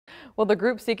Well, the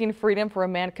group seeking freedom for a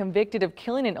man convicted of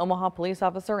killing an Omaha police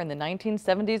officer in the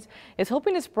 1970s is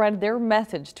hoping to spread their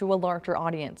message to a larger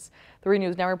audience. 3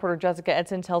 News Now reporter Jessica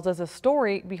Edson tells us a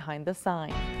story behind the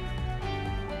sign.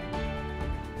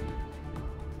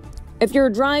 If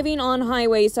you're driving on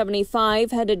Highway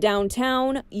 75 headed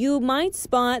downtown, you might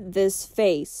spot this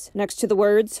face next to the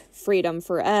words, "Freedom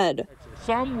for Ed."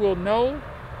 Some will know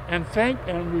and think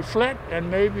and reflect and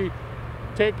maybe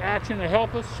take action to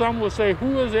help us. Some will say,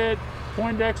 who is Ed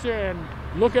Poindexter, and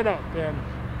look it up and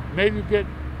maybe get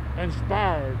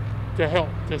inspired to help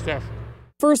this effort.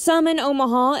 For some in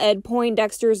Omaha, Ed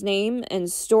Poindexter's name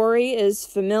and story is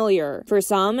familiar. For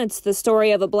some, it's the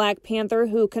story of a Black Panther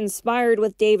who conspired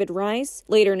with David Rice,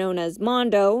 later known as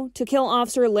Mondo, to kill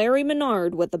Officer Larry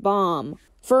Menard with a bomb.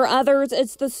 For others,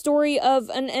 it's the story of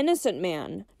an innocent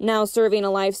man, now serving a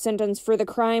life sentence for the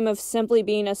crime of simply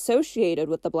being associated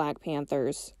with the Black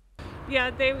Panthers.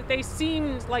 Yeah, they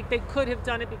seemed like they could have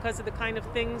done it because of the kind of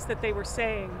things that they were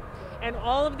saying. And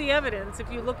all of the evidence,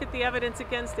 if you look at the evidence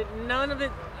against it, none of it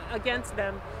against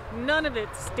them, none of it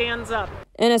stands up.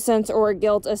 Innocence or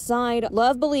guilt aside,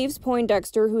 Love believes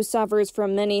Poindexter, who suffers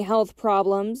from many health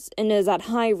problems and is at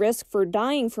high risk for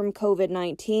dying from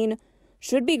COVID-19,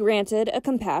 should be granted a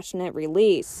compassionate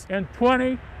release. In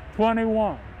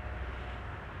 2021,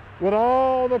 with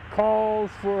all the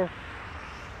calls for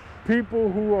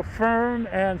people who affirm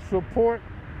and support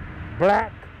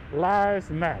Black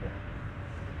Lives Matter,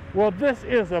 well, this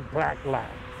is a Black life.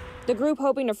 The group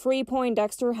hoping to free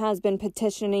Poindexter has been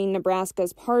petitioning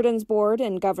Nebraska's Pardons Board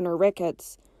and Governor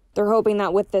Ricketts. They're hoping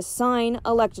that with this sign,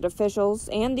 elected officials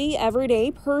and the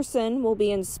everyday person will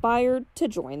be inspired to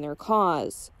join their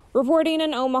cause. Reporting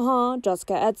in Omaha,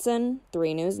 Jessica Edson,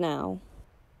 3 News Now.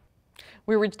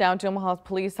 We reached out to Omaha's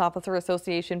Police Officer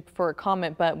Association for a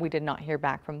comment, but we did not hear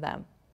back from them.